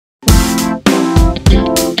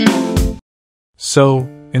So,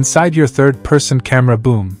 inside your third-person camera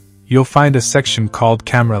boom, you'll find a section called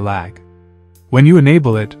Camera Lag. When you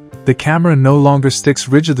enable it, the camera no longer sticks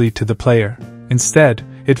rigidly to the player. Instead,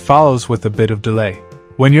 it follows with a bit of delay.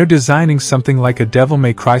 When you're designing something like a Devil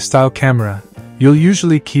May Cry style camera, you'll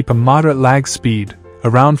usually keep a moderate lag speed,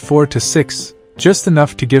 around 4 to 6, just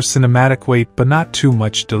enough to give cinematic weight but not too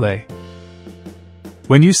much delay.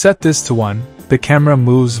 When you set this to 1, the camera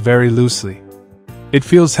moves very loosely. It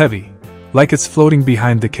feels heavy, like it's floating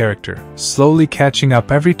behind the character, slowly catching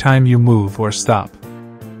up every time you move or stop.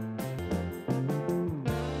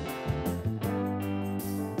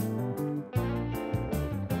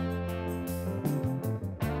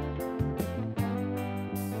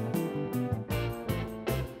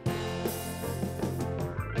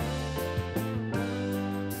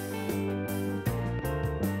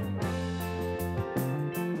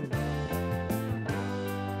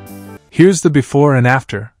 Here's the before and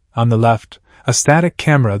after. On the left, a static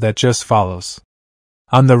camera that just follows.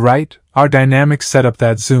 On the right, our dynamic setup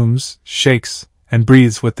that zooms, shakes, and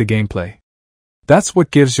breathes with the gameplay. That's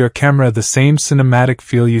what gives your camera the same cinematic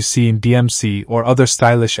feel you see in DMC or other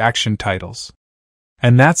stylish action titles.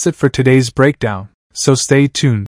 And that's it for today's breakdown, so stay tuned.